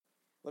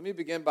Let me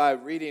begin by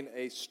reading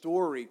a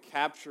story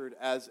captured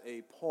as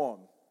a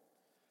poem.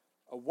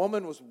 A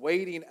woman was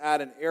waiting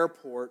at an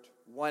airport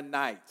one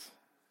night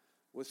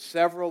with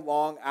several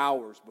long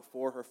hours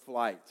before her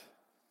flight.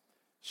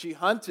 She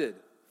hunted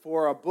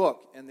for a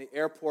book in the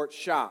airport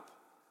shop,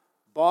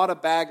 bought a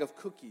bag of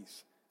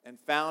cookies, and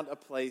found a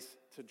place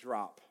to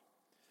drop.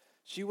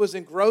 She was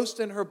engrossed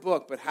in her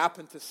book, but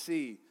happened to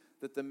see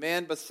that the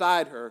man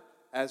beside her,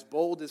 as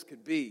bold as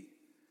could be,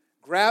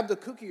 grabbed a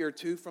cookie or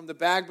two from the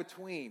bag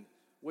between,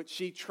 which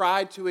she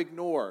tried to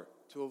ignore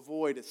to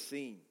avoid a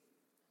scene.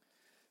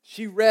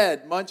 She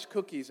read, munched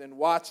cookies, and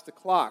watched the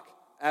clock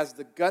as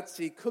the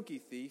gutsy cookie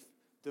thief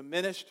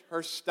diminished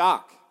her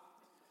stock.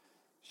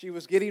 She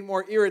was getting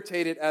more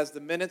irritated as the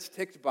minutes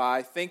ticked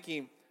by,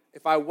 thinking,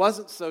 if I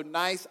wasn't so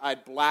nice,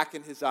 I'd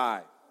blacken his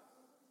eye.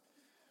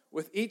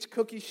 With each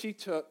cookie she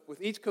took,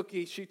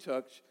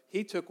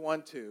 he took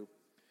one too.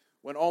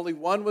 When only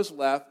one was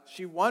left,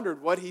 she wondered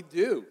what he'd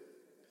do.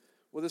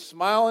 With a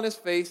smile on his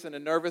face and a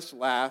nervous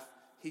laugh,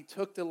 he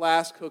took the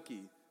last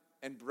cookie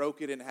and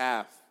broke it in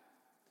half.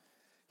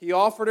 He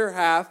offered her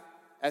half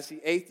as he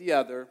ate the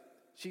other.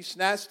 She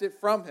snatched it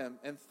from him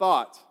and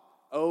thought,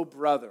 oh,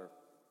 brother,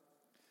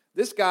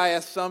 this guy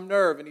has some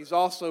nerve and he's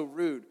also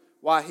rude.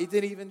 Why, he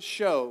didn't even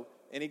show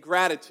any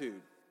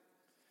gratitude.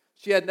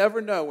 She had never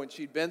known when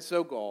she'd been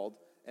so galled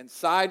and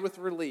sighed with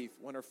relief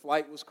when her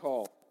flight was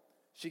called.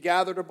 She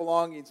gathered her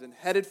belongings and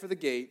headed for the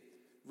gate,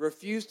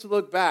 refused to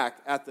look back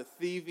at the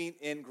thieving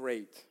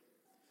ingrate.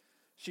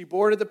 She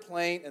boarded the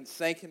plane and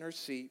sank in her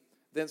seat,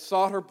 then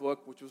sought her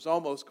book, which was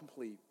almost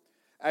complete.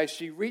 As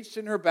she reached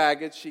in her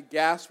baggage, she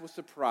gasped with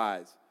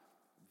surprise.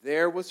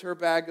 There was her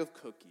bag of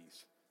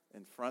cookies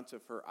in front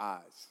of her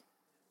eyes.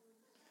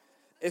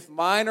 If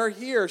mine are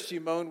here, she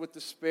moaned with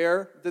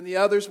despair, then the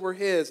others were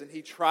his, and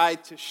he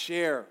tried to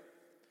share.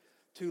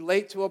 Too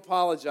late to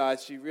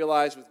apologize, she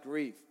realized with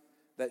grief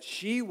that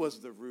she was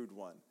the rude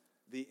one,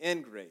 the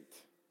ingrate,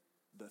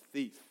 the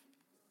thief.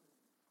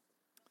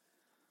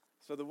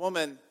 So the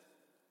woman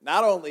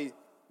not only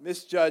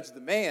misjudged the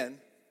man,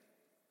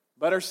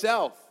 but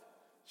herself.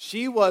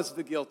 She was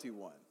the guilty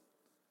one,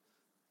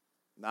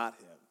 not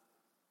him.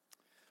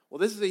 Well,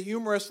 this is a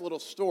humorous little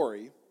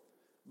story,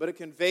 but it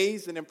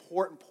conveys an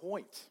important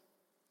point.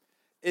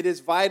 It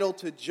is vital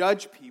to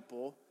judge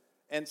people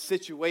and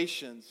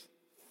situations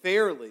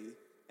fairly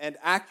and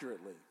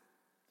accurately.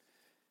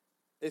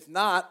 If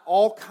not,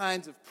 all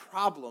kinds of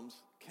problems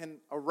can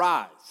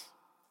arise,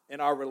 and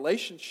our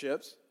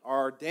relationships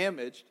are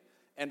damaged,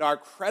 and our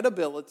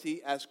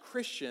credibility as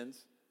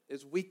Christians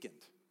is weakened.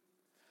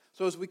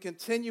 So as we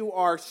continue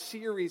our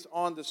series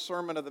on the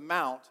Sermon on the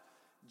Mount,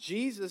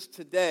 Jesus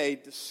today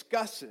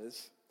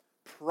discusses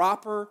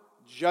proper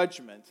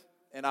judgment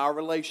in our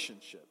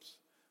relationships.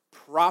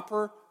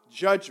 Proper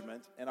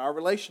judgment in our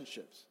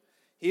relationships.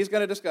 He's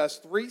going to discuss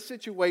 3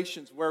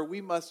 situations where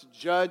we must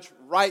judge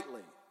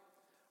rightly.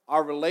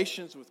 Our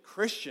relations with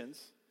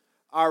Christians,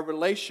 our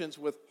relations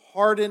with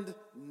hardened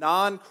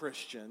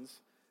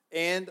non-Christians,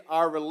 and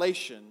our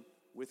relation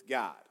with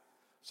God.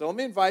 So let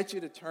me invite you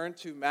to turn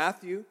to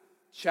Matthew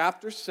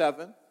chapter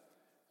 7. As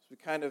we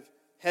kind of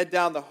head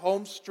down the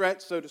home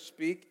stretch, so to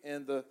speak,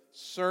 in the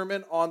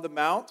Sermon on the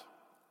Mount.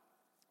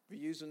 If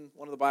you're using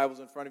one of the Bibles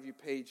in front of you,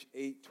 page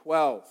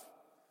 812.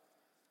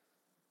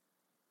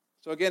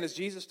 So again, as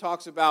Jesus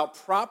talks about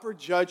proper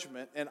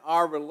judgment in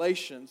our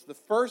relations, the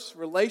first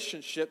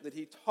relationship that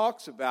he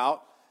talks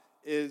about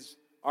is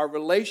our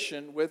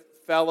relation with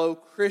fellow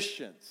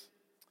Christians.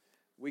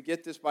 We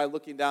get this by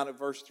looking down at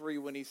verse 3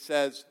 when he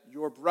says,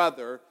 your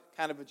brother,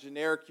 kind of a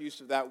generic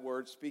use of that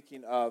word,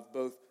 speaking of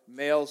both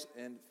males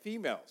and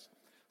females.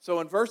 So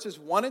in verses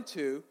 1 and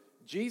 2,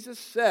 Jesus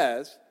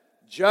says,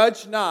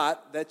 judge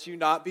not that you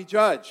not be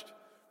judged.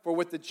 For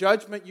with the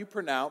judgment you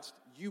pronounced,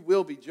 you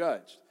will be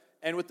judged.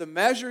 And with the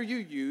measure you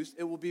use,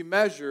 it will be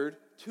measured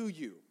to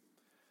you.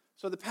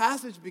 So the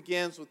passage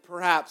begins with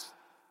perhaps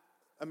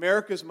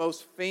America's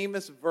most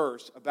famous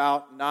verse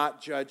about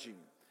not judging.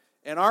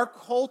 In our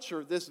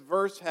culture, this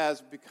verse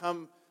has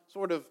become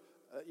sort of,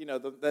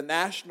 the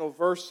national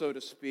verse, so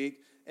to speak,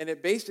 and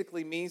it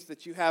basically means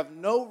that you have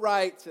no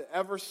right to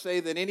ever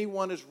say that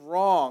anyone is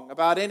wrong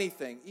about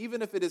anything,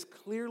 even if it is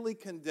clearly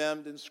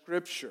condemned in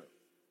Scripture.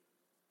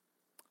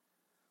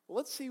 Well,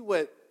 let's see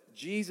what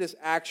Jesus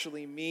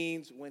actually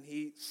means when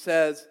he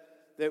says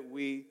that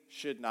we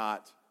should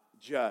not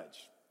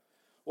judge.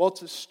 Well,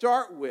 to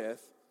start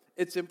with,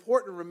 it's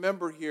important to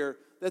remember here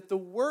that the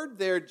word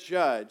there,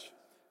 judge,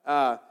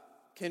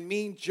 can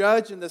mean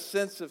judge in the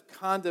sense of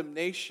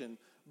condemnation,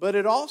 but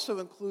it also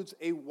includes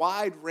a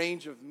wide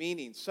range of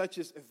meanings, such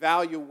as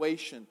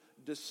evaluation,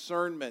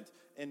 discernment,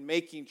 and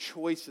making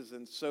choices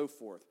and so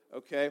forth,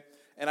 okay?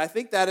 And I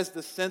think that is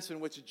the sense in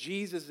which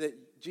Jesus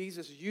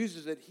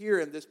uses it here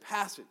in this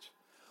passage.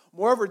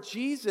 Moreover,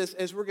 Jesus,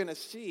 as we're going to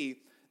see,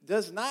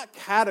 does not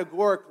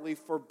categorically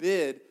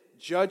forbid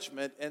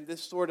judgment in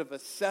this sort of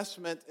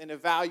assessment and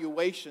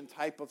evaluation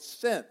type of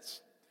sense.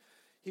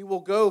 He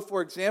will go,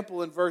 for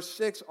example, in verse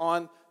 6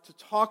 on to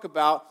talk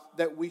about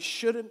that we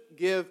shouldn't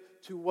give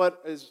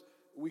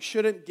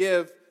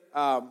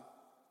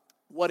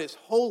what is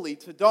holy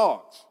to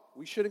dogs.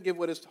 We shouldn't give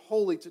what is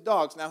holy to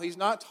dogs. Now, he's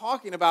not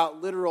talking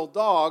about literal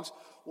dogs.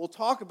 We'll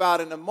talk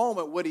about in a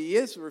moment what he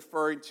is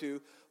referring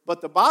to.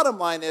 But the bottom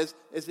line is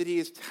that he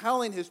is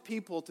telling his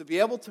people to be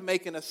able to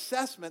make an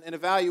assessment and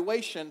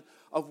evaluation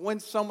of when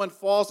someone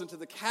falls into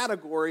the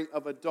category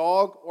of a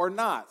dog or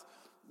not.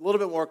 A little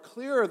bit more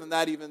clearer than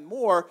that, even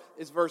more,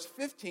 is verse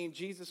 15.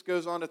 Jesus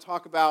goes on to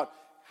talk about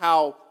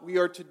how we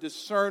are to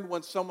discern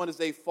when someone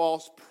is a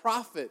false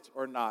prophet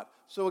or not.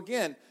 So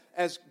again,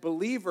 as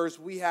believers,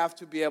 we have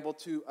to be able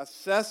to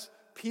assess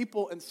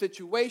people and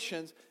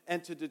situations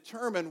and to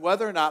determine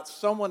whether or not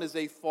someone is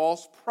a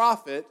false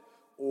prophet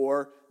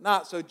or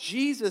not. So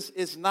Jesus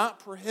is not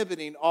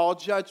prohibiting all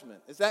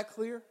judgment. Is that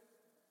clear?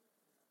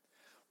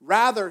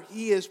 Rather,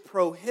 he is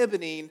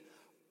prohibiting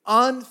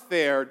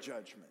unfair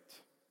judgment,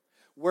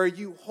 where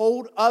you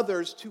hold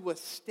others to a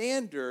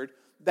standard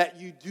that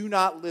you do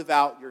not live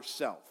out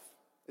yourself.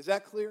 Is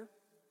that clear?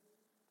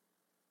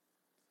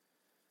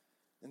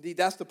 Indeed,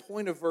 that's the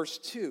point of verse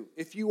 2.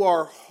 If you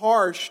are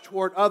harsh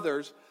toward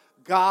others,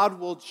 God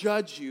will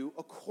judge you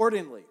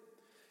accordingly.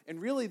 And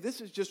really,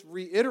 this is just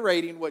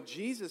reiterating what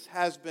Jesus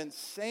has been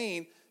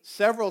saying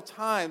several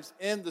times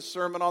in the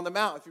Sermon on the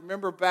Mount. If you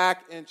remember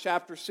back in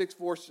chapter 6,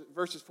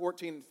 verses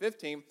 14 and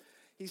 15,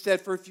 he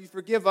said, "For if you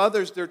forgive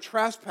others their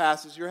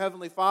trespasses, your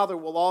heavenly Father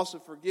will also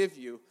forgive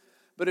you.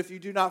 But if you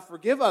do not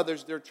forgive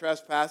others their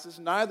trespasses,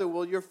 neither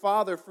will your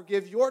Father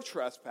forgive your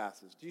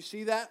trespasses." Do you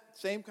see that?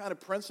 Same kind of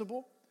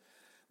principle.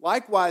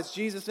 Likewise,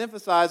 Jesus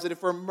emphasized that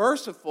if we're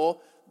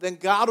merciful, then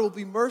God will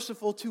be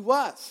merciful to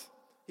us.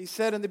 He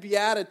said in the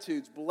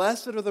Beatitudes,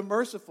 "Blessed are the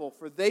merciful,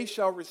 for they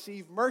shall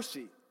receive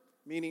mercy,"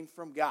 meaning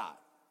from God,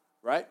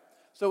 right?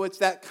 So it's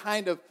that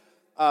kind of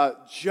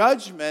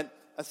judgment,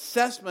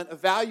 assessment,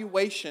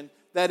 evaluation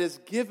that is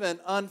given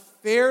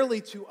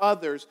unfairly to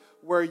others,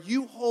 where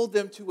you hold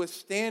them to a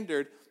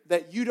standard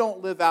that you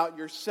don't live out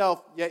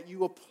yourself, yet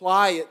you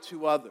apply it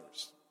to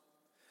others.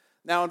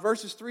 Now, in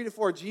verses 3 to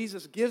 4,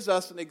 Jesus gives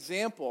us an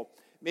example,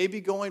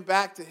 maybe going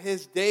back to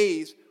his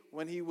days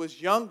when he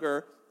was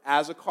younger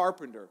as a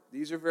carpenter.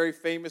 These are very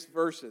famous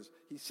verses.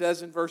 He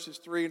says in verses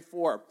 3 and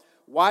 4,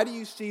 "Why do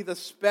you see the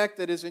speck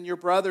that is in your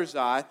brother's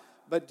eye,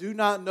 but do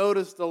not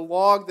notice the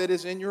log that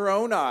is in your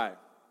own eye?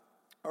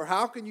 Or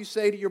how can you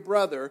say to your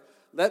brother,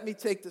 'Let me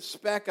take the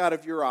speck out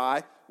of your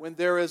eye,' when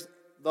there is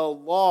the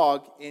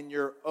log in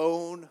your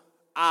own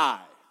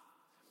eye?"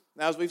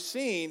 Now, as we've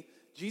seen,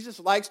 Jesus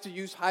likes to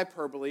use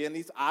hyperbole, and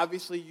he's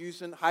obviously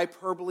using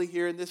hyperbole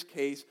here in this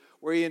case,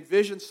 where he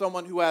envisions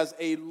someone who has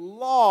a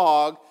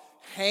log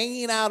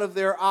hanging out of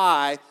their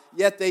eye,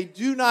 yet they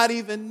do not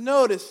even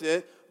notice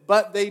it,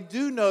 but they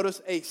do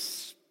notice a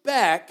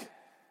speck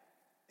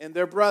in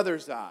their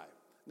brother's eye.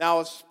 Now,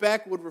 a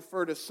speck would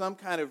refer to some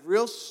kind of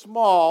real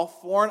small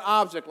foreign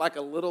object, like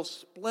a little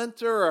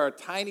splinter or a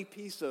tiny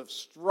piece of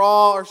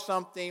straw or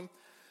something,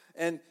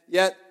 and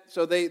yet,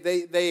 so they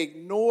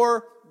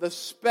ignore the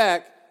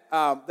speck.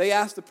 They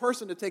ask the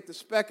person to take the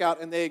speck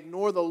out, and they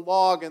ignore the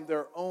log in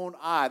their own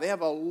eye. They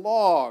have a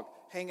log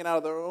hanging out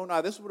of their own eye.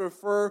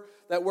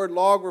 That word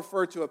log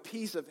referred to a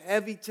piece of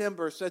heavy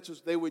timber, such as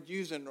they would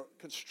use in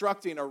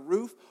constructing a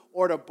roof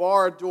or to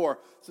bar a door.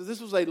 So this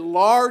was a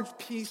large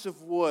piece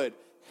of wood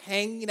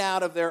hanging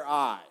out of their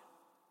eye.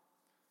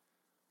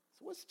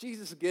 So what's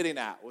Jesus getting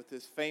at with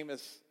this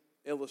famous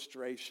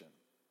illustration?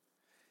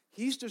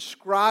 He's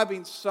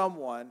describing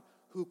someone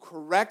who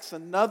corrects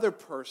another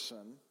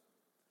person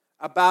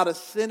about a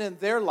sin in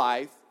their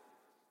life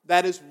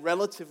that is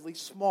relatively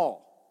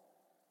small.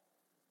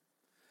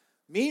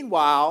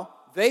 Meanwhile,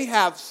 they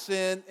have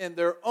sin in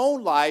their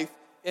own life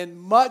in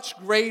much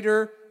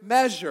greater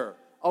measure,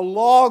 a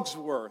log's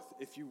worth,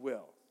 if you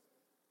will.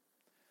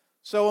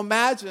 So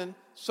imagine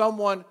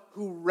someone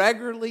who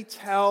regularly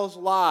tells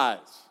lies,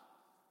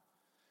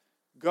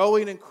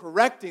 going and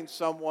correcting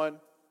someone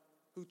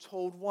who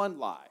told one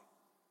lie,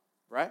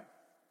 right?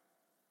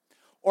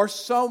 Or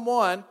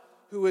someone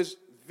who is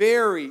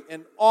very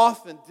and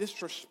often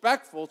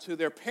disrespectful to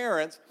their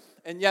parents,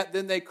 and yet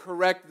then they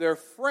correct their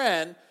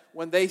friend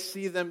when they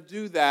see them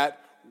do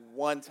that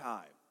one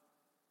time.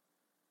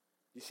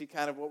 You see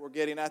kind of what we're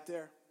getting at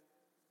there?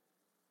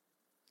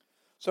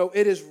 So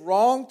it is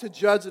wrong to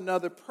judge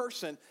another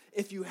person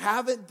if you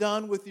haven't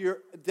dealt with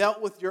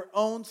your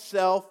own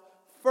self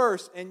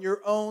first and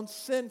your own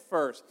sin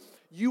first.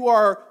 You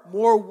are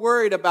more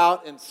worried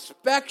about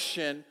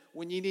inspection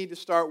when you need to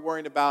start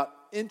worrying about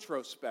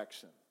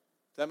introspection.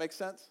 Does that make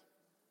sense?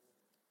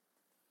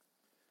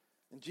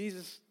 And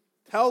Jesus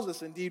tells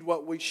us indeed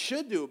what we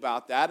should do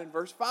about that in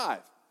verse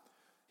 5.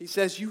 He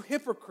says, "You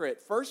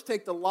hypocrite, first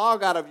take the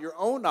log out of your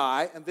own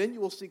eye, and then you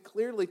will see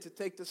clearly to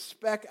take the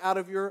speck out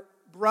of your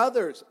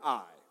brother's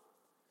eye."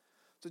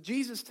 So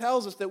Jesus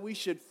tells us that we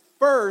should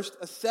first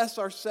assess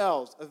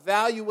ourselves,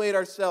 evaluate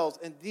ourselves,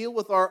 and deal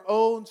with our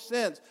own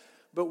sins.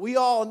 But we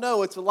all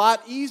know it's a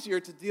lot easier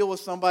to deal with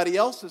somebody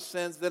else's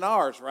sins than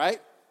ours,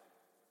 right?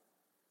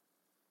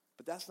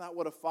 But that's not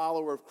what a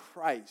follower of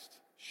Christ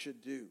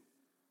should do.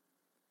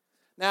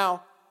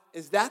 Now,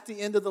 is that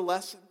the end of the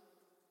lesson?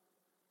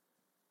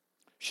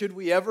 Should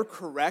we ever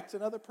correct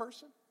another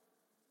person?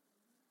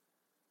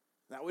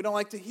 Now, we don't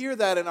like to hear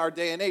that in our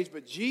day and age,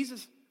 but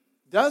Jesus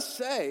does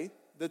say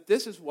that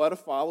this is what a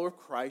follower of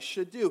Christ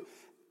should do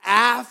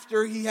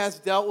after he has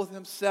dealt with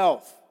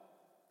himself.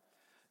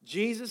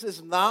 Jesus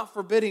is not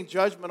forbidding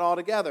judgment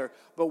altogether,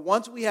 but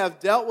once we have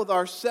dealt with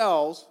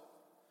ourselves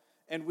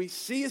and we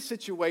see a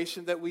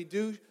situation that we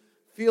do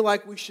feel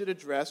like we should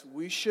address,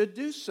 we should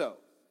do so.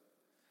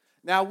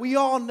 Now, we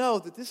all know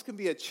that this can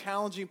be a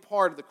challenging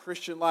part of the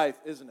Christian life,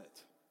 isn't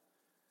it?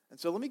 And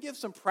so let me give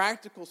some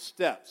practical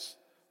steps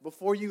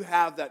before you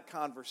have that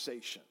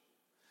conversation.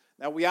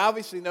 Now, we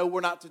obviously know we're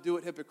not to do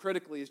it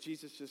hypocritically, as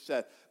Jesus just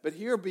said. But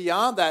here,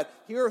 beyond that,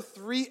 here are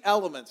 3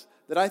 elements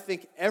that I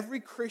think every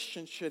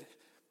Christian should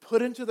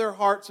put into their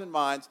hearts and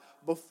minds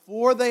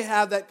before they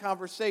have that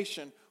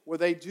conversation where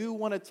they do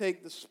want to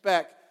take the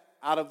speck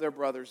out of their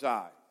brother's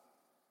eye.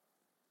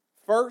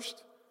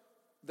 First,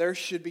 there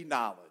should be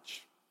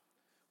knowledge.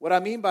 What I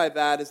mean by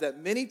that is that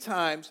many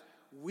times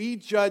we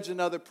judge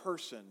another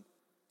person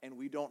and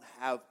we don't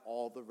have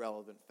all the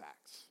relevant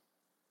facts.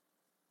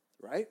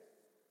 Right?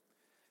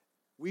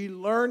 We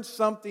learned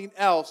something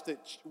else that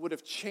would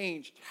have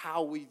changed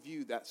how we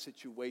view that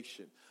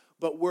situation.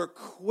 But we're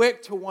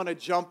quick to want to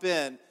jump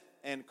in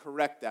and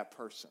correct that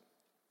person.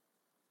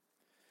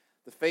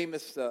 The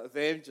famous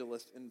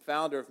evangelist and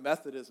founder of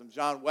Methodism,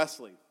 John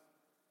Wesley,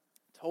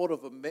 told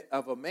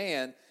of a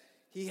man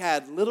he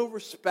had little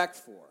respect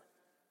for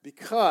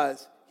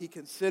because he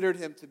considered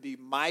him to be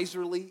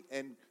miserly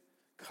and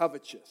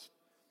covetous.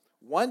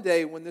 One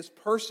day, when this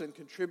person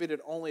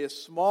contributed only a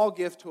small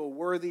gift to a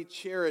worthy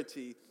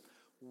charity,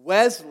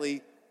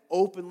 Wesley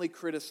openly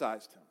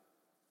criticized him.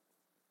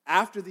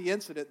 After the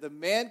incident, the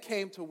man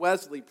came to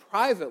Wesley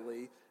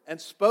privately and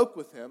spoke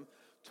with him,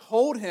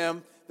 told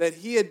him that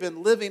he had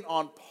been living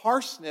on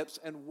parsnips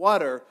and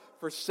water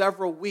for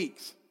several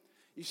weeks.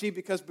 You see,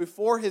 because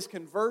before his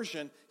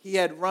conversion, he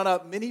had run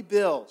up many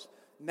bills.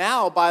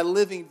 Now, by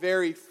living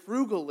very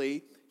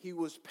frugally, he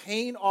was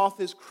paying off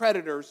his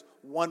creditors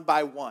one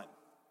by one.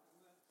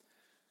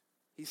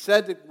 He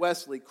said to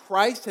Wesley,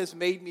 "Christ has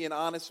made me an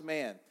honest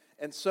man,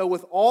 and so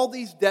with all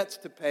these debts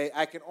to pay,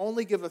 I can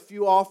only give a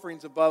few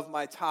offerings above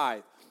my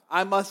tithe.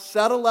 I must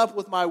settle up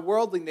with my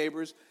worldly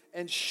neighbors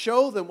and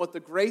show them what the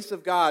grace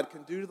of God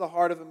can do to the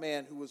heart of a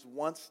man who was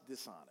once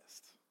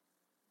dishonest."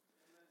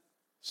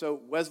 So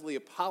Wesley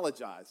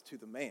apologized to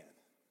the man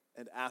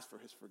and asked for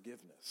his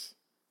forgiveness.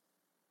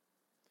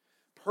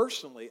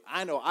 Personally,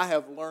 I know I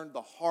have learned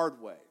the hard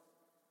way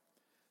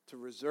to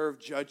reserve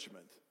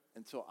judgment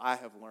until I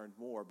have learned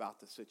more about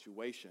the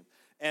situation.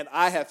 And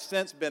I have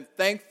since been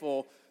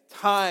thankful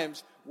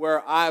times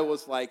where I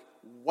was like,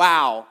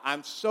 wow,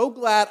 I'm so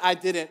glad I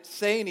didn't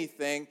say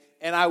anything,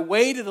 and I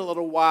waited a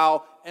little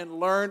while and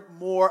learned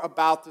more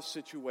about the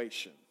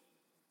situation.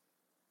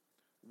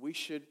 We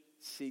should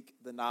seek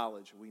the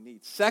knowledge we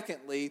need.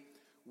 Secondly,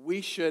 we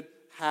should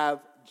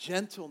have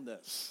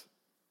gentleness.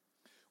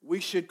 We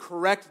should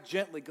correct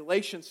gently.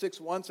 Galatians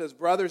 6:1 says,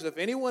 "Brothers, if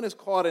anyone is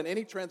caught in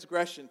any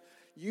transgression,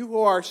 you who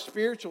are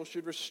spiritual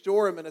should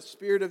restore him in a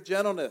spirit of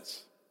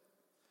gentleness."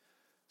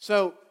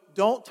 So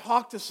don't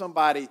talk to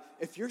somebody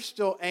if you're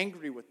still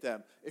angry with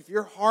them. If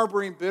you're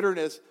harboring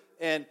bitterness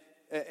and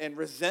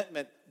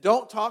resentment,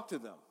 don't talk to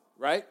them,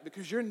 right?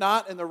 Because you're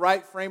not in the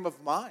right frame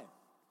of mind.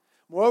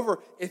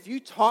 Moreover, if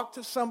you talk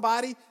to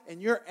somebody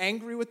and you're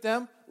angry with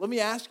them, let me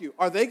ask you,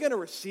 are they going to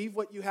receive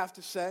what you have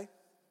to say?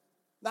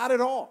 Not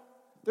at all.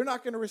 They're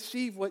not going to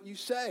receive what you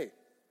say.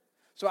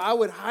 So I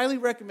would highly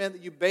recommend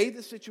that you bathe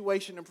the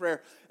situation in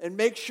prayer and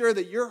make sure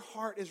that your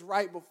heart is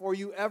right before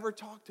you ever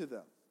talk to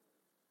them.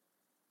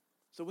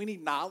 So we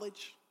need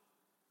knowledge.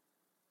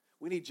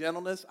 We need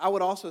gentleness. I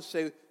would also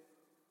say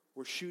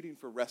we're shooting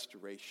for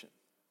restoration.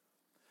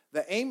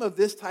 The aim of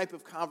this type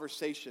of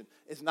conversation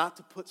is not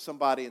to put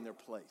somebody in their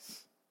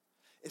place.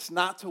 It's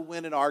not to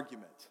win an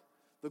argument.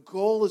 The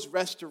goal is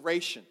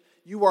restoration.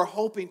 You are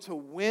hoping to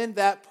win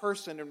that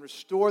person and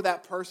restore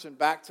that person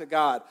back to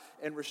God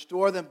and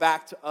restore them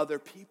back to other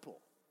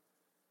people.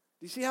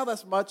 Do you see how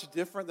that's much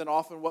different than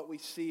often what we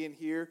see in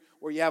here,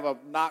 where you have a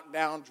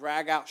knockdown,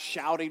 drag-out,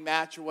 shouting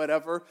match or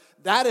whatever?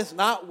 That is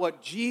not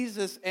what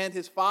Jesus and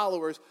his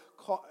followers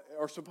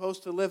are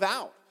supposed to live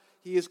out.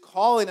 He is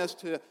calling us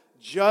to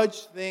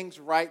judge things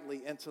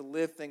rightly and to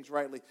live things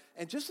rightly.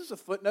 And just as a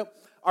footnote,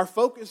 our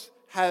focus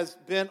has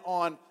been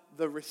on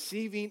the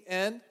receiving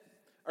end,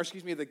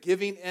 the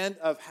giving end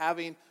of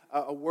having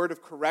a word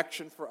of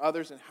correction for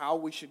others and how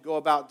we should go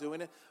about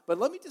doing it. But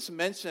let me just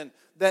mention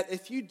that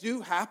if you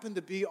do happen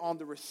to be on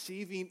the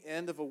receiving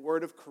end of a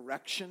word of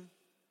correction,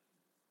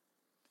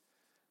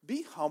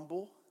 be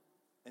humble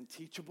and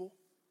teachable.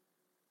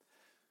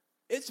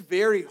 It's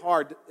very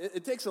hard.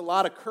 It takes a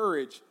lot of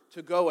courage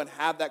to go and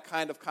have that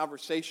kind of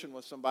conversation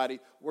with somebody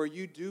where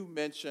you do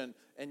mention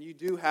and you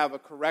do have a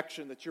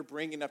correction that you're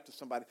bringing up to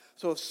somebody.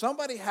 So if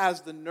somebody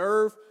has the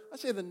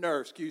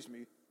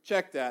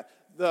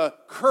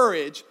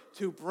courage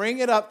to bring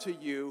it up to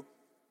you,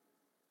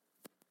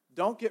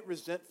 don't get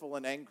resentful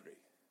and angry.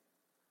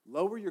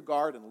 Lower your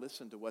guard and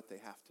listen to what they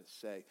have to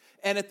say.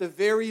 And at the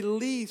very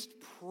least,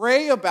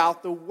 pray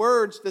about the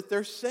words that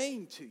they're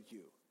saying to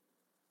you.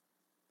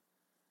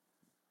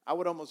 I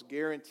would almost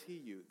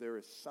guarantee you there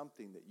is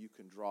something that you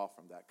can draw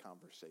from that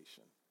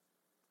conversation.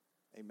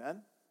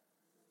 Amen?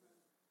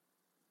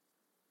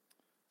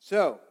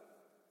 So,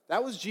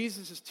 that was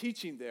Jesus'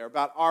 teaching there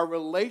about our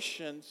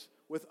relations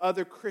with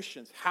other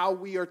Christians, how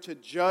we are to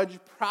judge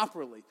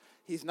properly.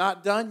 He's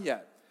not done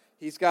yet.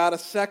 He's got a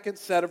second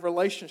set of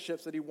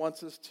relationships that he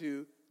wants us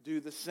to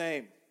do the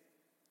same.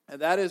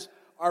 And that is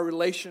our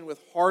relation with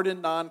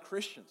hardened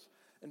non-Christians.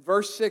 In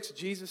verse 6,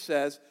 Jesus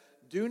says,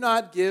 "Do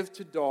not give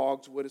to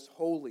dogs what is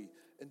holy,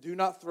 and do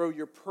not throw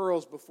your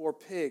pearls before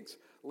pigs,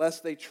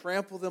 lest they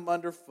trample them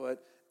underfoot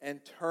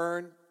and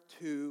turn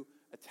to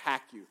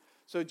attack you."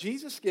 So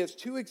Jesus gives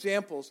two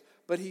examples,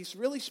 but he's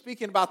really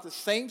speaking about the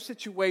same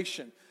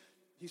situation.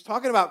 He's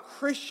talking about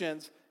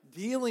Christians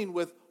dealing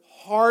with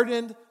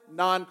hardened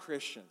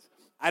non-Christians.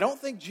 I don't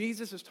think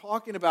Jesus is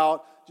talking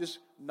about just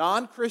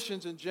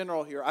non-Christians in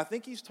general here. I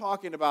think he's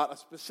talking about a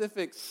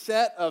specific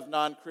set of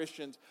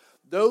non-Christians,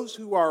 those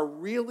who are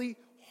really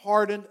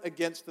hardened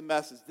against the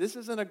message. This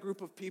isn't a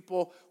group of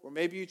people where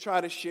maybe you try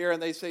to share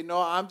and they say, "No,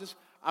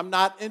 I'm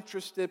not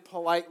interested,"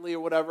 politely or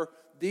whatever.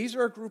 These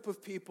are a group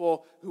of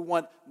people who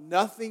want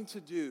nothing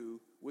to do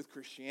with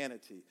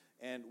Christianity.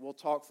 And we'll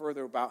talk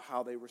further about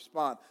how they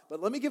respond. But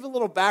let me give a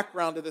little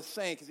background to this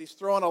saying, because he's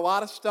throwing a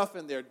lot of stuff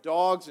in there,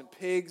 dogs and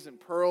pigs and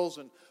pearls,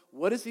 and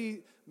what does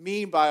he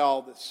mean by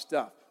all this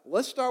stuff?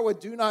 Let's start with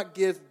do not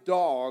give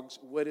dogs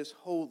what is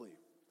holy.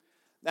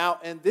 Now,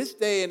 in this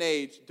day and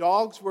age,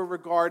 dogs were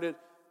regarded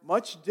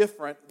much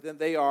different than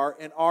they are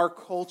in our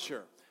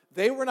culture.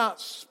 They were not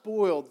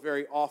spoiled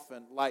very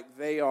often like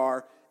they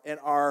are in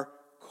our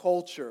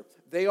culture.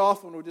 They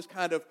often would just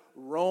kind of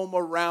roam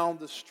around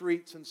the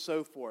streets and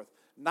so forth.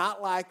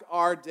 Not like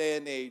our day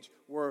and age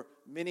where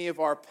many of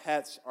our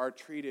pets are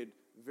treated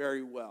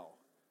very well.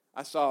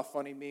 I saw a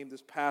funny meme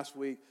this past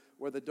week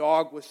where the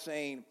dog was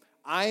saying,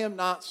 "I am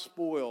not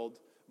spoiled,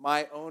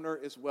 my owner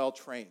is well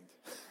trained."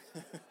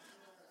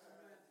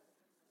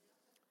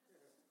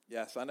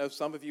 Yes, I know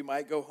some of you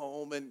might go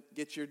home and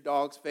get your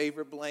dog's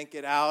favorite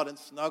blanket out and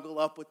snuggle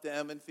up with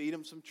them and feed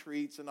them some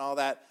treats and all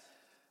that.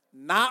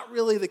 Not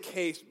really the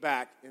case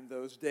back in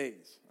those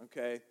days,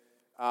 okay?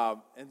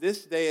 In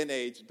this day and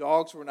age,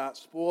 dogs were not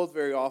spoiled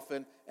very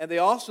often, and they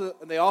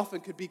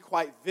often could be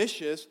quite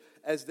vicious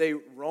as they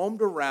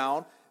roamed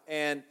around,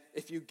 and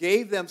if you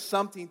gave them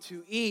something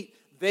to eat,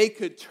 they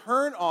could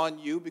turn on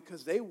you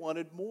because they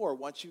wanted more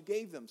once you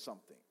gave them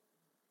something.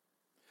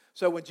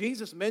 So when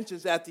Jesus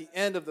mentions at the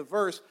end of the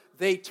verse,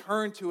 they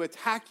turn to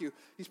attack you,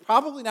 he's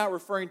probably not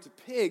referring to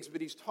pigs,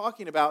 but he's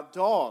talking about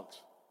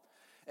dogs.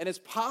 And it's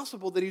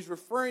possible that he's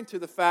referring to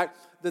the fact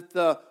that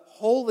the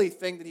holy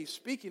thing that he's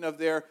speaking of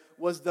there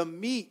was the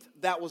meat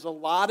that was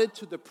allotted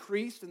to the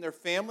priests and their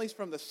families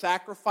from the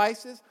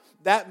sacrifices.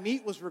 That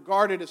meat was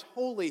regarded as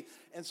holy,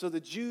 and so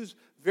the Jews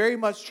very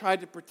much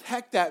tried to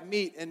protect that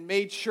meat and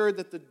made sure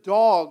that the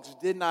dogs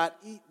did not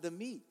eat the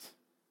meat.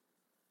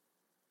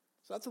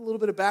 So that's a little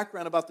bit of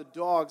background about the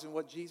dogs and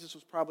what Jesus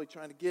was probably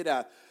trying to get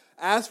at.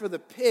 As for the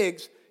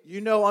pigs,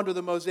 you know, under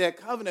the Mosaic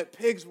covenant,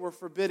 pigs were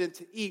forbidden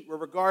to eat, were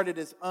regarded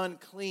as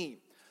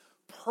unclean.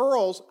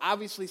 Pearls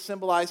obviously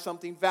symbolize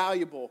something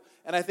valuable,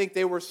 and I think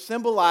they were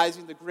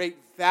symbolizing the great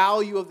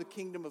value of the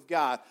kingdom of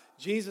God.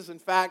 Jesus, in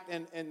fact,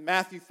 in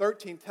Matthew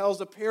 13,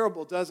 tells a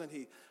parable, doesn't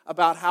he,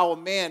 about how a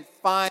man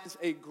finds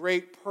a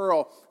great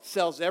pearl,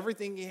 sells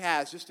everything he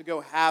has just to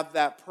go have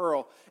that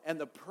pearl, and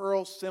the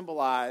pearl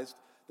symbolized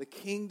the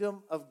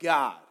kingdom of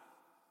God.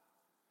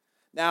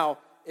 Now,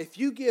 if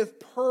you give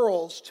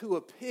pearls to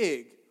a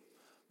pig,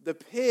 the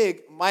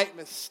pig might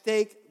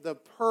mistake the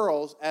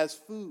pearls as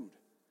food.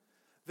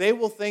 They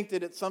will think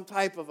that it's some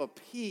type of a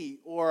pea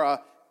or an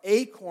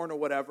acorn or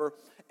whatever,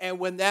 and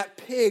when that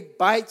pig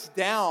bites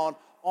down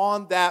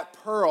on that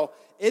pearl,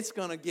 it's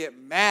going to get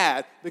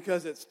mad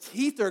because its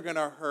teeth are going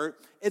to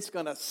hurt, it's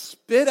going to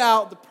spit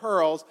out the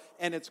pearls,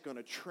 and it's going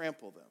to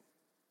trample them.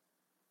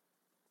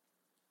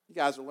 You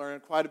guys are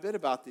learning quite a bit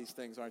about these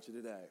things, aren't you,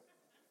 today?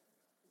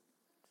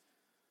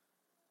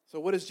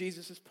 So what is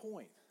Jesus'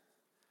 point?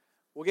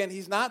 Well, again,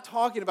 he's not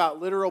talking about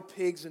literal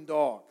pigs and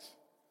dogs.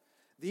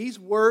 These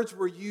words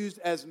were used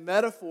as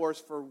metaphors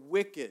for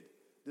wicked,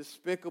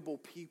 despicable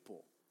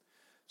people.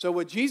 So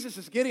what Jesus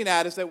is getting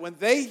at is that when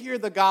they hear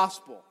the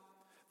gospel,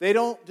 they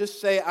don't just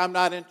say, "I'm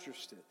not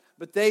interested,"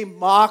 but they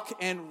mock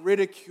and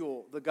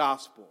ridicule the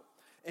gospel.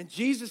 And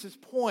Jesus'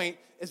 point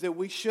is that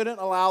we shouldn't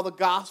allow the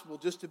gospel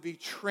just to be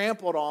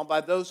trampled on by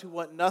those who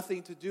want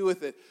nothing to do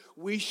with it.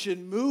 We should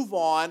move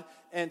on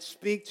and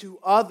speak to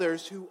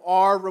others who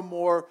are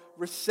more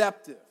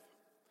receptive.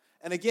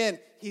 And again,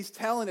 he's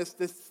telling us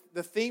this,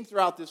 the theme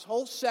throughout this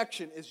whole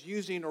section is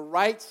using a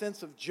right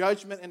sense of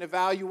judgment and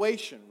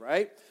evaluation,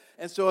 right?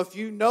 And so if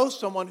you know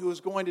someone who is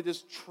going to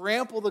just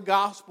trample the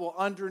gospel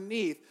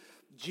underneath,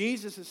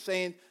 Jesus is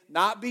saying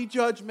not be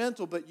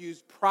judgmental, but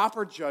use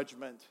proper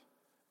judgment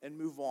and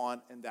move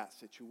on in that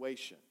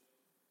situation.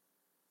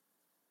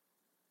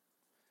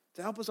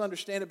 to help us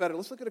understand it better,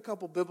 let's look at a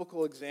couple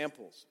biblical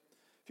examples.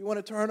 If you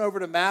want to turn over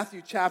to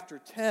Matthew chapter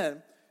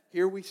 10,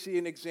 here we see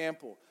an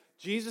example.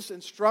 Jesus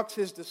instructs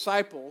his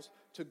disciples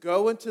to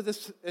go into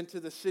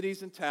the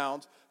cities and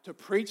towns, to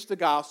preach the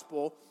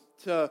gospel,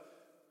 to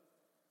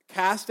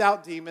cast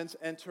out demons,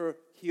 and to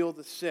heal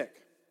the sick.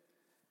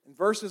 In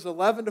verses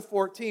 11 to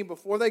 14,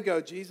 before they go,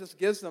 Jesus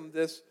gives them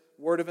this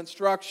word of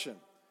instruction.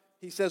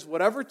 He says,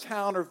 whatever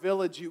town or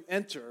village you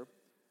enter,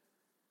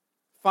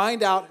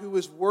 find out who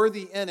is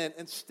worthy in it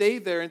and stay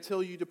there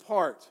until you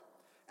depart.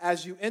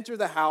 As you enter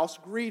the house,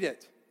 greet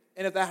it.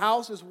 And if the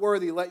house is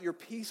worthy, let your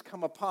peace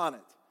come upon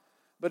it.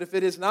 But if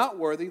it is not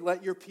worthy,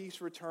 let your peace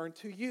return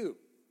to you.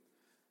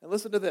 And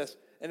listen to this.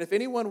 And if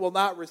anyone will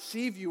not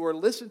receive you or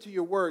listen to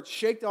your words,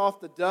 shake off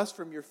the dust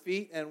from your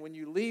feet, and when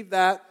you leave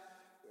that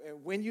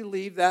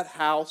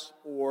house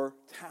or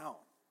town.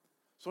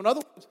 So in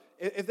other words,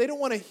 if they don't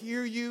want to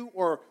hear you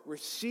or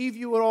receive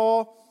you at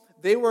all,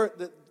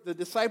 the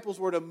disciples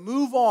were to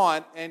move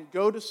on and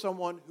go to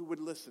someone who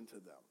would listen to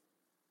them.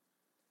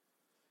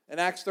 In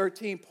Acts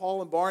 13,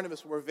 Paul and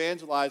Barnabas were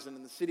evangelizing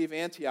in the city of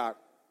Antioch.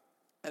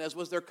 And as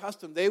was their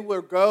custom, they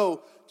would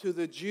go to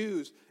the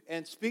Jews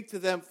and speak to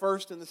them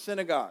first in the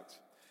synagogues.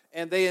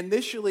 And they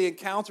initially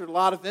encountered a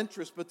lot of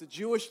interest, but the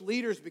Jewish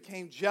leaders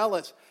became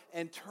jealous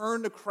and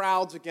turned the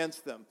crowds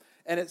against them.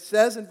 And it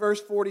says in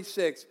verse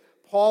 46,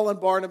 Paul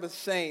and Barnabas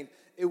saying,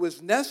 it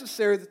was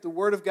necessary that the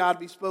word of God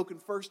be spoken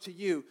first to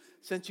you,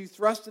 since you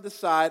thrust it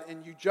aside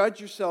and you judge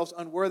yourselves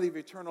unworthy of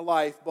eternal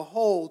life.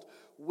 Behold,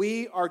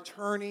 we are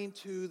turning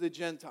to the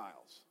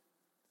Gentiles.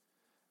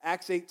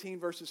 Acts 18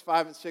 verses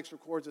 5 and 6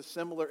 records a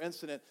similar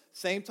incident.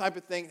 Same type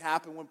of thing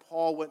happened when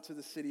Paul went to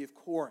the city of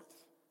Corinth.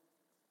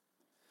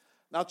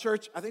 Now,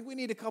 church, I think we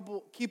need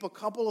to keep a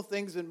couple of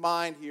things in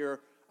mind here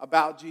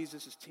about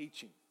Jesus'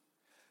 teaching.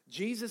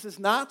 Jesus is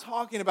not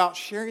talking about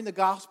sharing the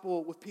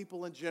gospel with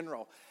people in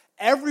general.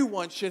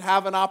 Everyone should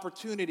have an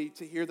opportunity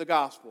to hear the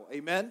gospel.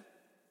 Amen?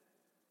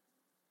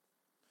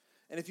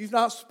 And if you've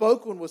not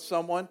spoken with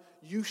someone,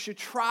 you should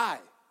try,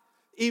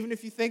 even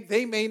if you think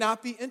they may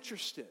not be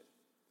interested.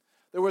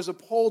 There was a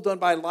poll done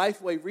by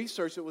Lifeway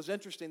Research that was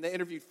interesting. They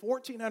interviewed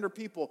 1,400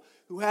 people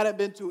who hadn't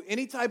been to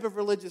any type of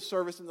religious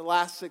service in the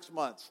last 6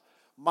 months.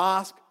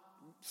 Mosque,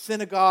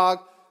 synagogue,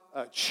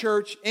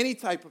 church, any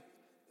type of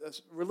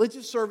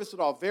religious service at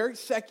all. Very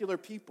secular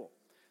people.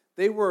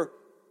 They were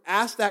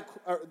asked that,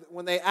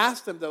 when they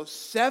asked them though,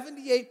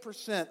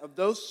 78% of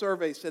those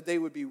surveys said they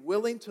would be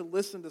willing to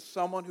listen to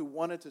someone who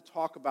wanted to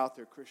talk about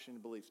their Christian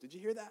beliefs. Did you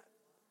hear that?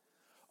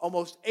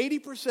 Almost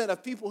 80%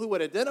 of people who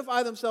would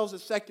identify themselves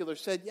as secular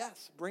said,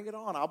 yes, bring it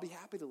on. I'll be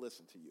happy to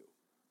listen to you.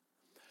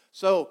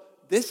 So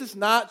this is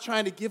not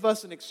trying to give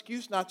us an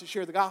excuse not to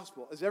share the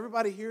gospel. Is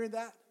everybody hearing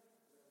that?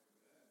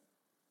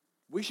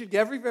 We should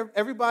give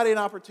everybody an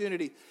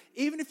opportunity,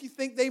 even if you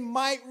think they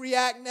might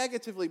react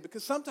negatively,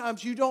 because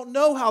sometimes you don't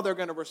know how they're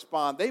going to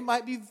respond. They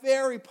might be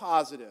very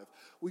positive.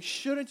 We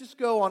shouldn't just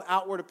go on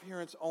outward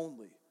appearance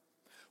only.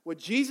 What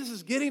Jesus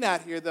is getting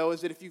at here, though,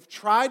 is that if you've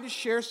tried to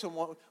share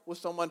with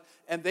someone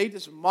and they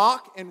just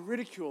mock and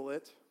ridicule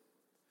it,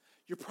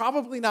 you're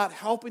probably not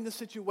helping the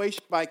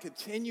situation by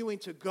continuing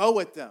to go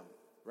at them,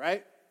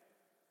 right?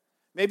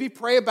 Maybe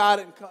pray about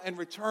it and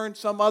return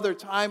some other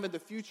time in the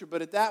future,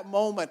 but at that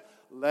moment,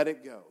 let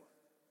it go.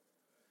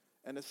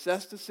 And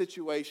assess the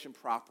situation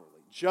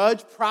properly.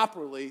 Judge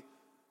properly,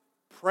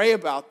 pray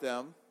about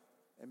them,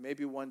 and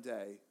maybe one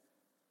day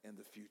in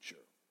the future.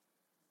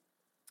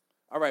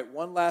 All right,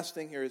 one last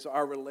thing here is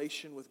our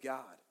relation with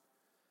God.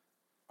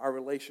 Our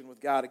relation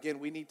with God. Again,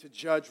 we need to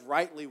judge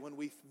rightly when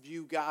we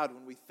view God,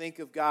 when we think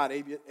of God.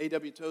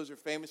 A.W. Tozer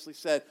famously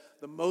said,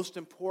 the most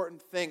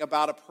important thing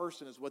about a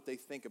person is what they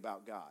think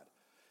about God.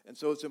 And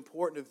so it's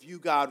important to view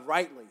God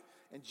rightly.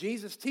 And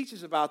Jesus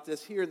teaches about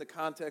this here in the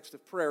context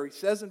of prayer. He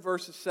says in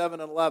verses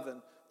 7 and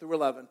 11 through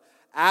 11,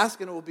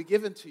 ask and it will be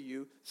given to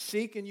you,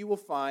 seek and you will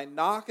find,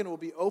 knock and it will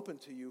be open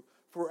to you.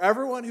 For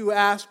everyone who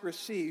asks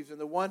receives, and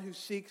the one who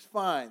seeks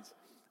finds,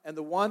 and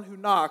the one who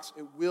knocks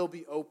it will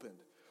be opened.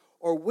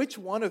 Or which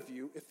one of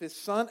you, if his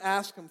son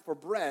asks him for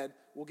bread,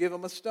 will give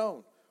him a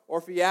stone? Or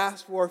if he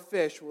asks for a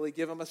fish, will he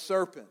give him a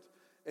serpent?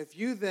 If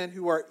you then,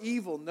 who are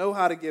evil, know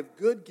how to give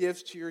good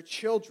gifts to your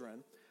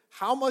children,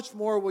 how much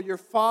more will your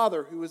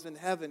Father who is in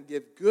heaven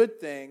give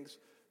good things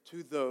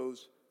to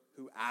those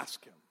who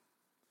ask him?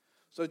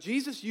 So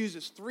Jesus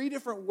uses 3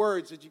 different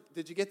words.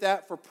 Did you get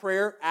that for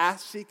prayer?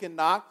 Ask, seek, and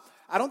knock.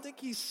 I don't think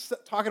he's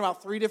talking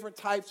about 3 different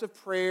types of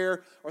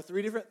prayer or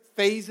 3 different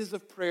phases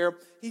of prayer.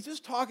 He's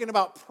just talking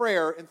about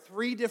prayer in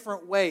 3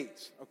 different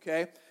ways,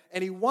 okay?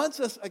 And he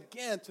wants us,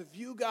 again, to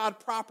view God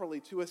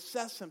properly, to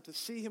assess him, to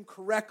see him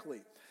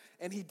correctly.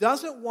 And he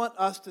doesn't want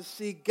us to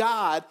see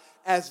God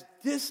as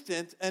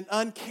distant and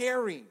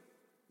uncaring,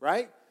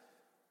 right?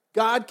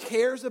 God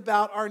cares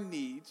about our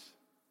needs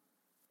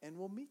and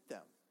will meet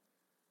them.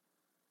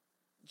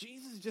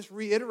 Jesus just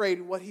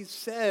reiterated what he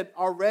said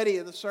already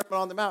in the Sermon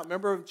on the Mount.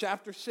 Remember in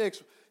chapter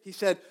 6, he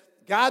said,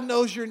 God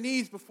knows your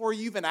needs before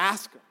you even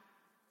ask him.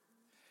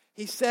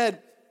 He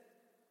said,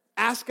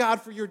 ask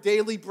God for your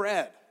daily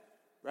bread,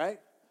 right?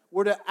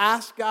 We're to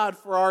ask God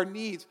for our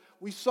needs.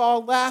 We saw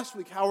last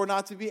week how we're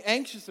not to be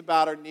anxious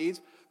about our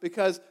needs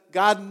because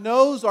God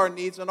knows our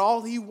needs, and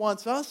all He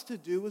wants us to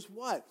do is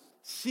what?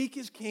 Seek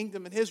His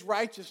kingdom and His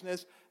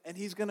righteousness, and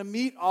He's going to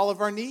meet all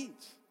of our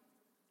needs.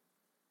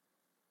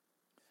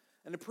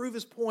 And to prove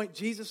His point,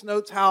 Jesus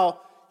notes how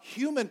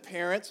human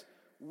parents,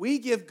 we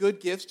give good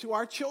gifts to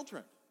our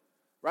children,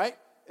 right?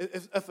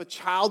 If a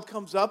child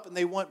comes up and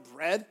they want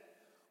bread,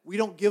 we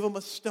don't give them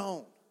a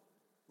stone,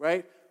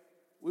 right?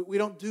 We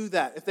don't do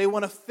that. If they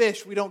want a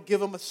fish, we don't give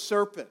them a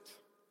serpent.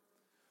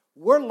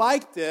 We're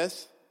like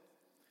this.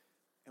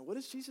 And what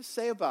does Jesus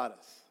say about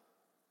us?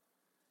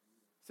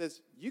 He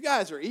says, you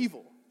guys are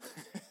evil.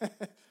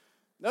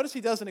 Notice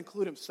He doesn't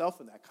include Himself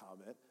in that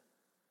comment.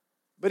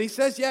 But He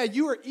says, yeah,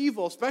 you are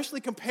evil, especially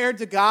compared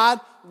to God.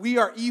 We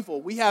are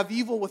evil. We have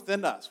evil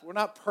within us. We're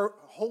not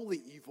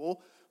wholly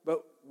evil,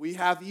 but we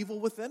have evil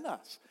within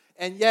us.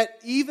 And yet,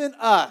 even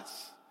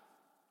us,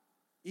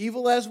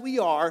 evil as we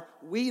are,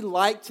 we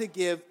like to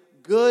give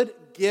good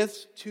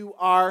gifts to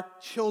our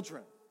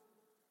children.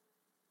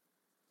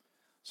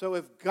 So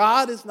if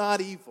God is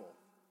not evil,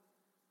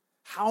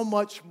 how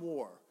much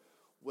more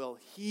will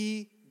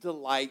He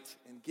delight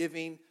in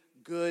giving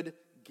good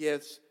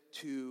gifts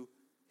to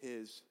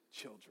His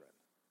children?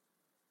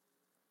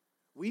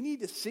 We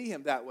need to see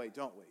Him that way,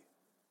 don't we?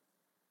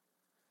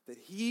 That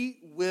He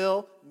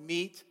will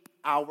meet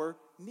our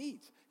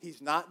needs.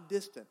 He's not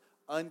distant,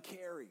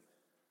 uncaring.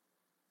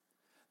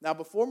 Now,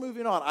 before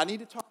moving on, I need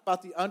to talk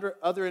about the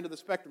other end of the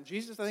spectrum.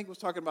 Jesus, I think, was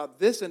talking about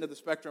this end of the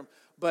spectrum,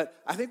 but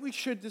I think we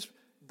should just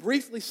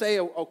briefly say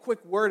a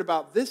quick word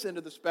about this end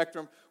of the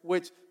spectrum,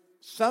 which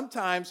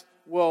sometimes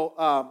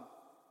will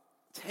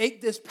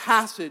take this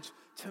passage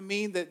to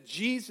mean that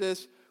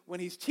Jesus,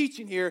 when He's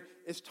teaching here,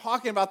 is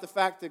talking about the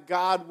fact that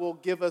God will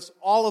give us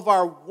all of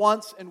our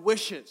wants and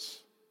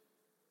wishes.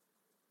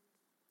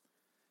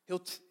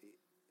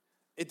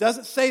 It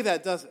doesn't say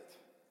that, does it?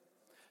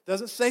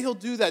 Doesn't say He'll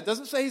do that.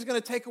 Doesn't say He's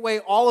going to take away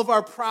all of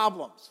our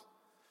problems.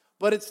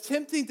 But it's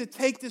tempting to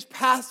take this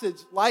passage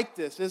like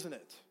this, isn't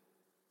it?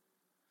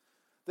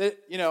 That,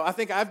 I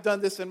think I've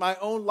done this in my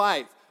own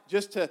life.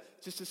 Just to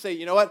say,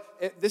 you know what,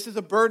 this is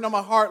a burden on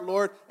my heart,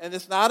 Lord, and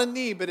it's not a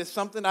need, but it's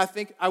something I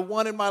think I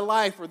want in my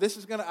life, or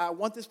I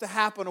want this to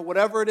happen, or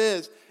whatever it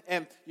is.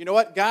 And you know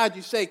what, God,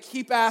 you say,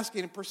 keep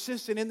asking and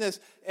persisting in this,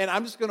 and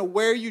I'm just going to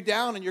wear you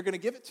down, and you're going to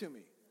give it to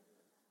me.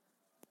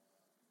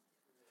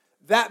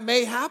 That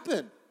may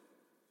happen.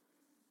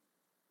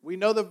 We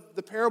know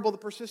the parable of the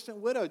persistent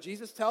widow.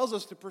 Jesus tells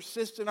us to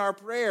persist in our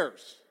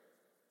prayers.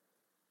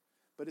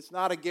 But it's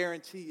not a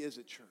guarantee, is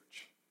it,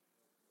 church?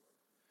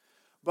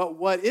 But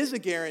what is a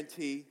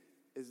guarantee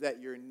is that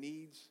your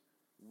needs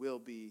will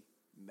be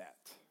met.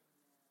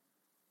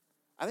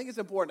 I think it's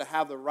important to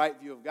have the right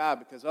view of God,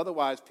 because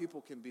otherwise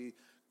people can be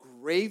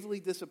gravely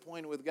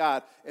disappointed with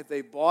God if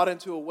they bought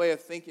into a way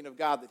of thinking of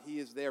God that He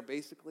is there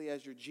basically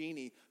as your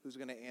genie who's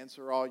going to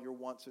answer all your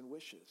wants and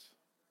wishes.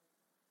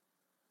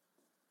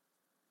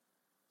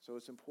 So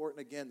it's important,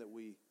 again, that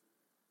we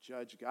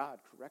judge God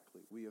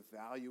correctly. We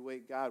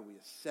evaluate God. We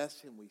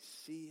assess Him. We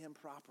see Him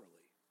properly.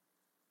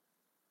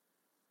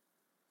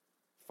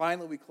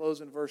 Finally, we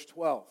close in verse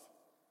 12.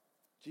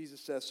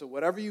 Jesus says, so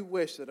whatever you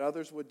wish that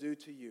others would do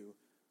to you,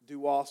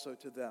 do also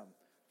to them.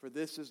 For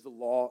this is the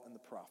law and the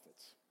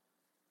prophets.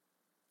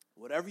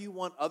 Whatever you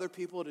want other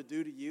people to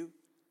do to you,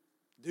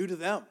 do to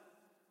them.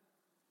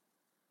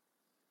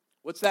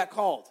 What's that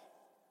called?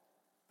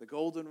 The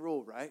golden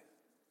rule, right?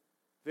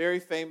 Very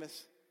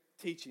famous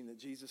teaching that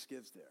Jesus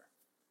gives there.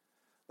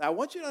 Now, I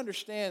want you to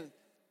understand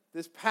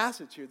this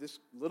passage here, this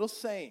little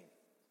saying.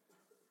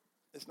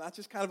 It's not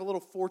just kind of a little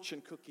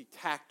fortune cookie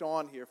tacked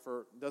on here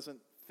doesn't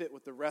fit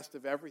with the rest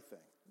of everything.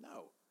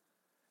 No.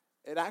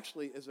 It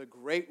actually is a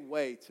great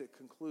way to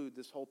conclude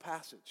this whole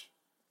passage,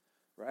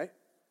 right?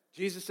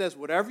 Jesus says,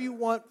 whatever you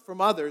want from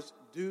others,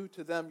 do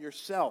to them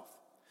yourself.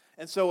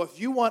 And so if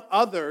you want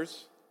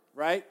others,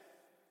 right,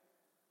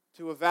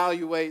 to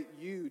evaluate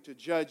you, to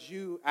judge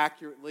you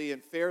accurately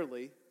and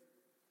fairly,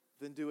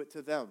 then do it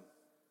to them.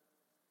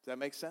 Does that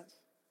make sense?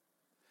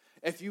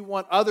 If you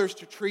want others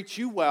to treat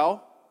you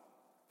well,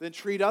 then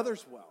treat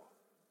others well.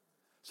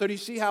 So do you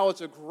see how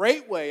it's a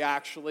great way,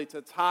 actually,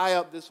 to tie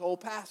up this whole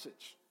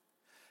passage?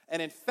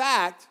 And in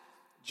fact,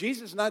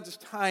 Jesus is not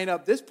just tying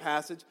up this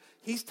passage,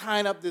 He's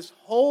tying up this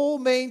whole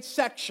main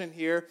section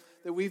here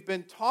that we've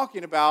been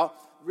talking about,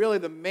 really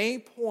the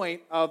main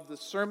point of the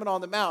Sermon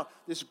on the Mount,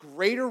 this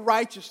greater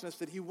righteousness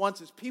that He wants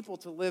His people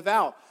to live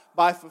out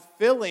by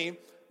fulfilling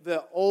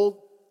the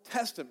Old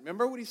Testament.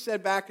 Remember what He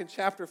said back in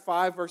chapter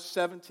 5, verse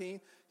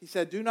 17? He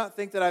said, do not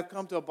think that I've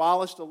come to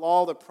abolish the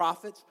law of the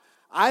prophets.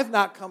 I've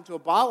not come to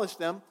abolish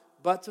them,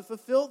 but to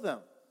fulfill them.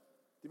 Do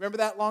you remember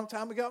that long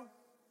time ago?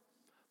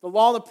 The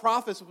law of the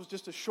prophets was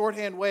just a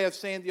shorthand way of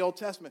saying the Old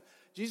Testament.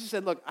 Jesus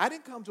said, look, I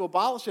didn't come to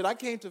abolish it. I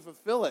came to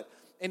fulfill it.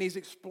 And He's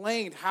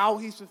explained how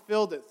He's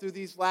fulfilled it through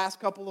these last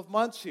couple of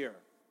months here.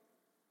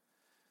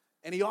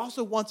 And He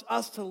also wants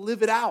us to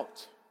live it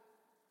out.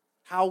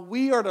 How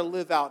we are to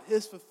live out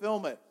His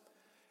fulfillment.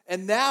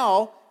 And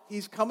now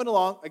he's coming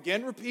along,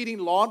 again repeating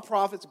law and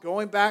prophets,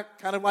 going back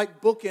kind of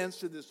like bookends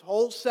to this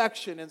whole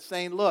section and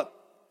saying, look,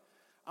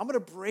 I'm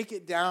going to break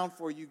it down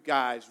for you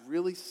guys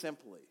really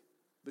simply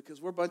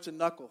because we're a bunch of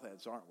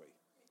knuckleheads, aren't we?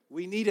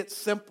 We need it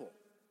simple.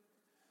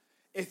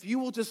 If you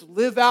will just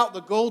live out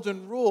the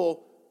golden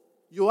rule,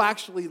 you'll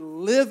actually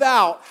live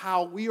out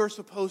how we are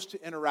supposed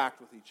to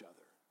interact with each other.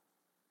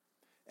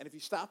 And if you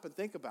stop and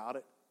think about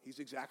it, he's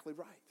exactly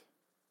right.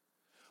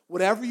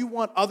 Whatever you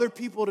want other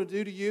people to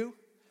do to you,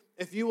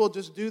 if you will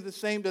just do the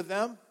same to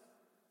them,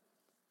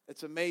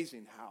 it's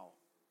amazing how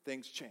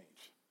things change.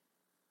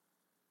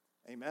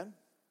 Amen?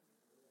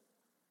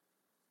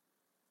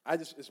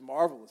 It's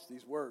marvelous,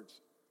 these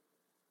words.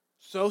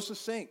 So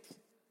succinct,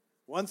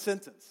 one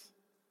sentence,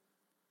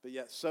 but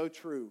yet so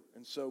true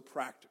and so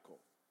practical.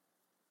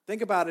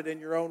 Think about it in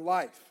your own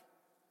life.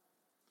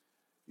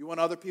 You want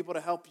other people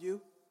to help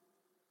you?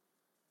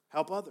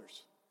 Help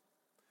others.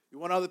 You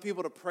want other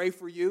people to pray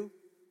for you?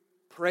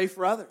 Pray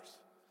for others.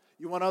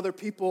 You want other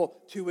people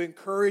to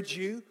encourage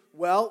you?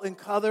 Well,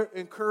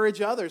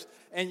 encourage others.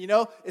 And you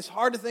know, it's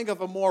hard to think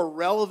of a more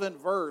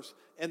relevant verse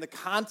in the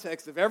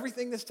context of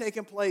everything that's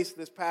taken place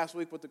this past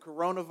week with the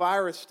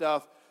coronavirus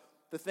stuff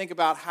to think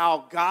about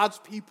how God's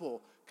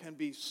people can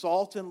be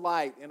salt and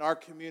light in our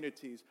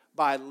communities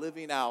by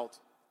living out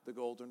the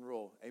golden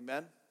rule.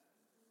 Amen?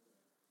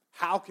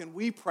 How can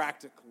we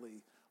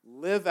practically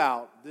live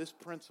out this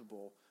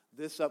principle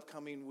this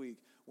upcoming week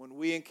when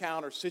we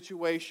encounter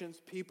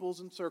situations, peoples,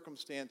 and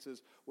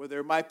circumstances where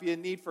there might be a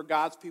need for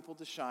God's people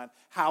to shine?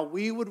 How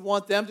we would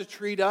want them to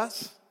treat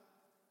us?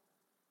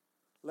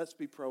 Let's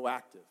be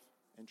proactive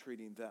in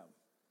treating them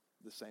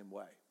the same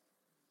way.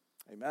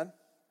 Amen?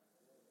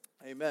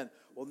 Amen.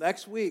 Well,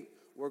 next week,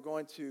 we're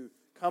going to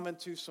come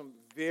into some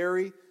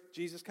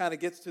Jesus kind of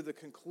gets to the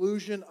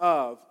conclusion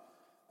of,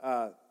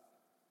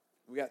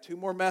 we got 2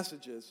 more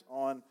messages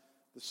on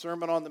the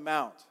Sermon on the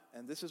Mount.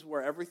 And this is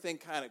where everything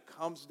kind of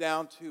comes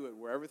down to it,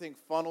 where everything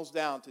funnels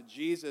down to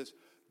Jesus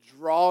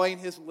drawing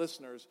his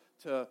listeners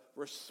to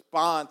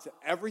respond to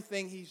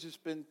everything he's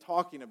just been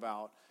talking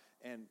about.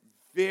 And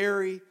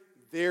very,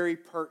 very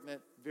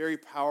pertinent, very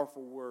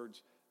powerful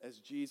words as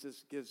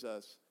Jesus gives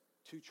us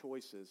 2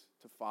 choices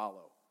to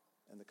follow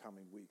in the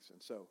coming weeks.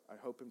 And so I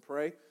hope and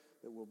pray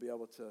that we'll be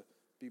able to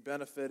be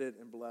benefited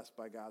and blessed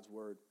by God's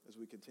word as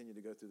we continue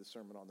to go through the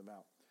Sermon on the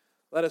Mount.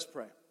 Let us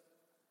pray.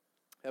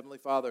 Heavenly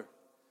Father,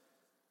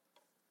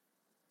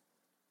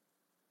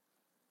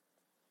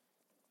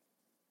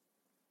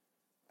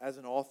 as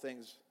in all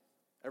things,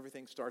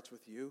 everything starts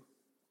with you.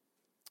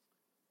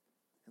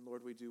 And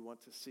Lord, we do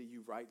want to see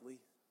you rightly.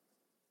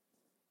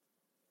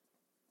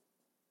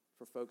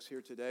 For folks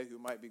here today who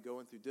might be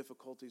going through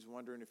difficulties,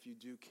 wondering if you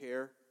do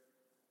care,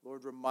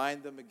 Lord,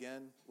 remind them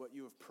again what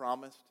you have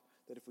promised,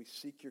 that if we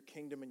seek your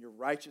kingdom and your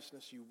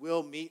righteousness, you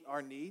will meet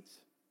our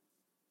needs.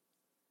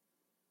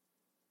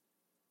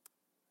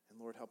 And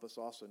Lord, help us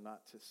also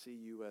not to see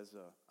you as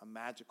a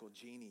magical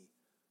genie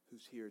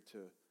who's here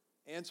to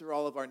answer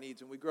all of our needs.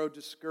 And we grow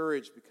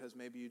discouraged because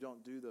maybe you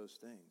don't do those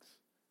things.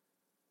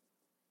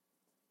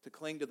 To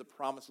cling to the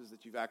promises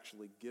that you've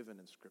actually given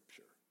in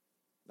Scripture,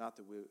 not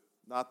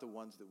the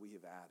ones that we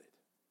have added.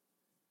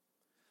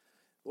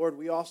 Lord,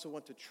 we also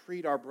want to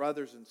treat our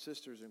brothers and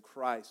sisters in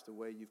Christ the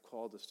way you've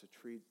called us to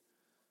treat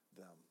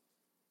them.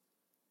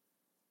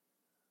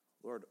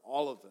 Lord,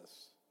 all of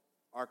us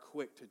are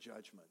quick to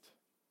judgment,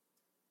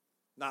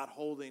 not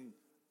holding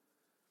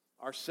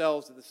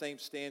ourselves to the same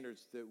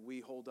standards that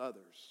we hold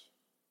others.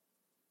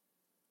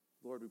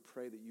 Lord, we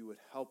pray that you would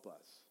help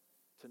us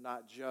to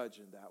not judge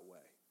in that way,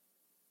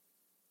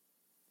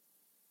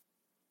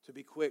 to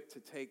be quick to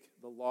take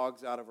the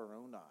logs out of our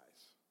own eyes.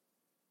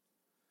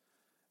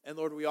 And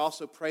Lord, we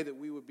also pray that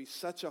we would be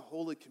such a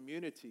holy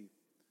community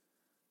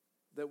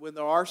that when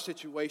there are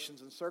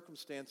situations and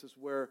circumstances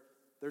where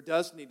there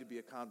does need to be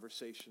a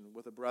conversation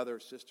with a brother or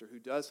sister who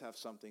does have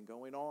something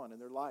going on in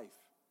their life,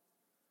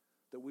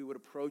 that we would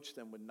approach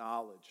them with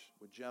knowledge,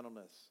 with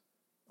gentleness,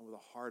 and with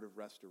a heart of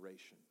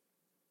restoration.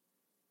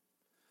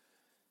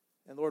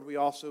 And Lord, we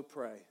also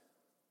pray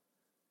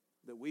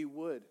that we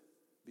would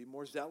be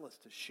more zealous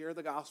to share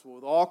the gospel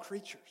with all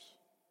creatures,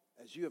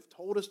 as you have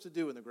told us to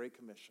do in the Great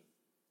Commission.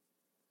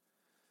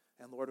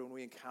 And Lord, when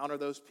we encounter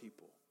those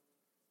people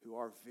who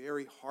are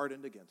very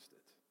hardened against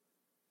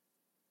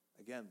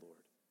it, again, Lord,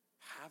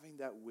 having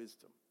that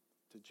wisdom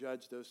to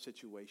judge those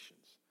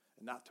situations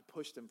and not to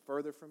push them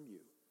further from you,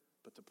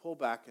 but to pull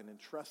back and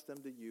entrust them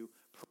to you,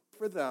 pray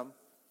for them,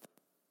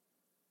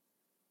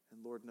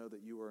 and Lord, know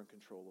that you are in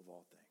control of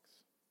all things.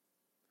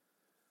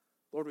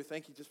 Lord, we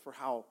thank you just for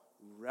how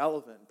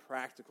relevant and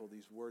practical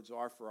these words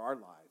are for our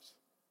lives.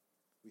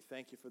 We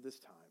thank you for this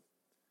time.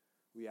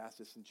 We ask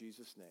this in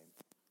Jesus' name.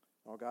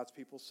 All God's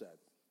people said,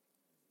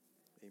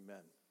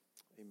 amen.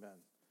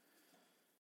 Amen.